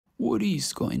What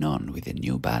is going on with the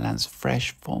New Balance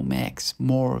Fresh Foam X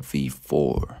More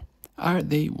V4? Are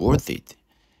they worth it?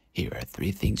 Here are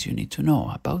 3 things you need to know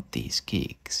about these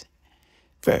kicks.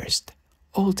 First,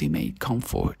 ultimate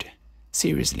comfort.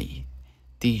 Seriously,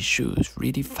 these shoes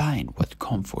redefine what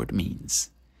comfort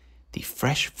means. The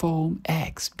Fresh Foam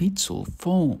X midsole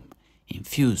foam,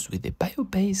 infused with the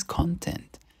bio-based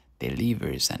content,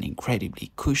 delivers an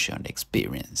incredibly cushioned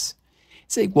experience.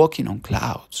 It's like walking on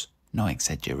clouds, no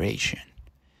exaggeration.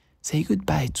 Say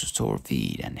goodbye to sore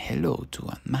feet and hello to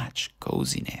unmatched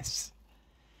coziness.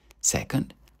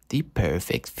 Second, the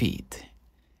perfect fit.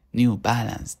 New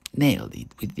Balance nailed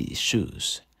it with these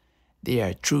shoes. They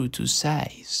are true to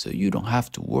size, so you don't have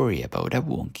to worry about a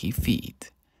wonky fit.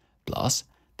 Plus,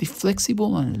 the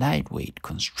flexible and lightweight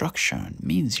construction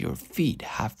means your feet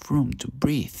have room to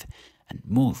breathe and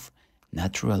move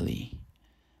naturally.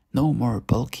 No more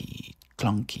bulky,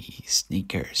 clunky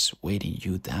sneakers weighing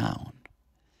you down.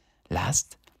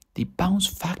 Last, the bounce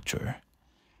factor.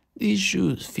 These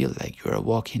shoes feel like you are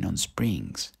walking on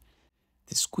springs.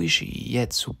 The squishy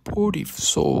yet supportive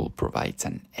sole provides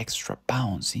an extra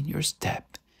bounce in your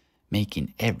step,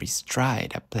 making every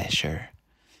stride a pleasure.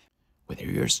 Whether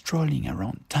you're strolling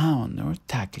around town or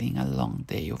tackling a long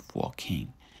day of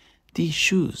walking, these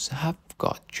shoes have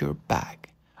got your back,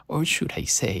 or should I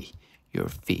say, your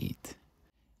feet.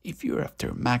 If you're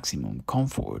after maximum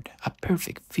comfort, a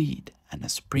perfect fit, and a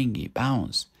springy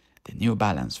bounce, the New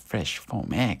Balance Fresh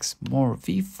Foam X More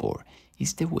V4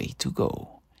 is the way to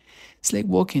go. It's like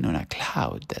walking on a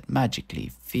cloud that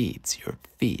magically fits your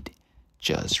feet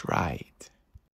just right.